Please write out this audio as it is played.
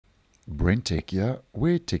BrenTech here,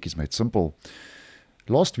 where tech is made simple.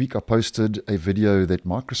 Last week I posted a video that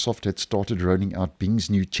Microsoft had started rolling out Bing's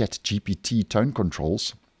new ChatGPT tone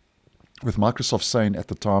controls, with Microsoft saying at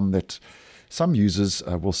the time that some users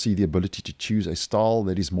will see the ability to choose a style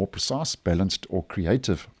that is more precise, balanced, or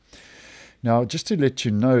creative. Now, just to let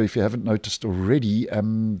you know, if you haven't noticed already,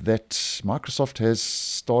 that Microsoft has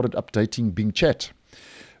started updating Bing Chat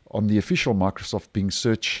on the official Microsoft Bing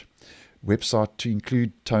search website to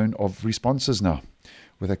include tone of responses now,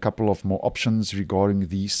 with a couple of more options regarding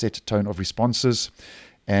the set tone of responses.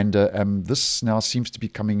 And this now seems to be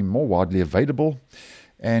becoming more widely available.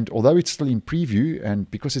 And although it's still in preview, and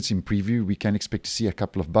because it's in preview, we can expect to see a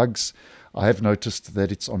couple of bugs. I have noticed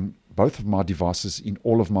that it's on both of my devices in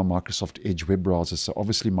all of my Microsoft Edge web browsers. So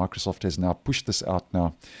obviously Microsoft has now pushed this out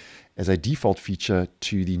now as a default feature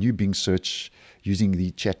to the new Bing search using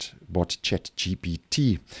the chatbot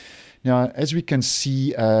ChatGPT. Now, as we can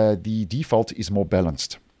see, the default is more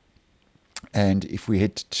balanced. And if we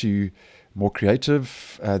head to more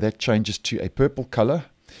creative, that changes to a purple color,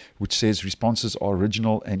 which says responses are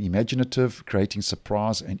original and imaginative, creating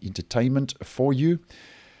surprise and entertainment for you.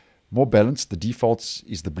 More balanced, the default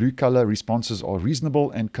is the blue color. Responses are reasonable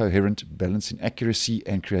and coherent, balancing accuracy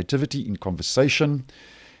and creativity in conversation.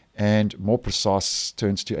 And more precise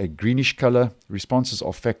turns to a greenish color. Responses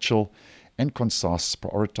are factual and concise,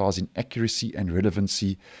 prioritizing accuracy and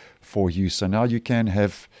relevancy for you. So now you can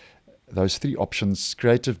have those three options: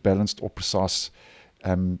 creative, balanced, or precise,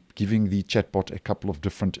 giving the chatbot a couple of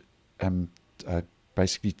different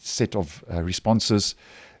basically set of responses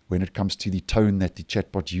when it comes to the tone that the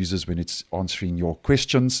chatbot uses when it's answering your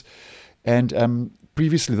questions. And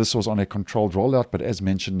previously this was on a controlled rollout, but as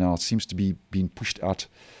mentioned now, it seems to be being pushed out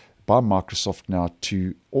by Microsoft now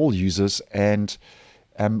to all users. And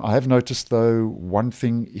I have noticed, though, one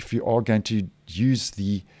thing: if you are going to use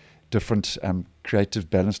the different creative,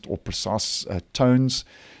 balanced, or precise tones,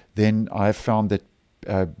 then I have found that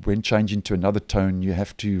when changing to another tone, you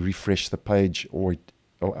have to refresh the page, or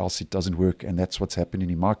else it doesn't work, and that's what's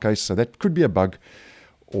happening in my case. So that could be a bug,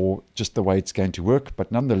 or just the way it's going to work.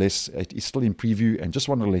 But nonetheless, it is still in preview, and just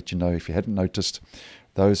wanted to let you know, if you hadn't noticed,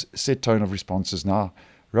 those set tone of responses now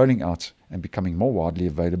rolling out and becoming more widely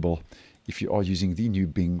available if you are using the new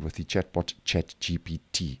Bing with the chatbot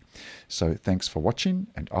ChatGPT. So thanks for watching,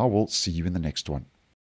 and I will see you in the next one.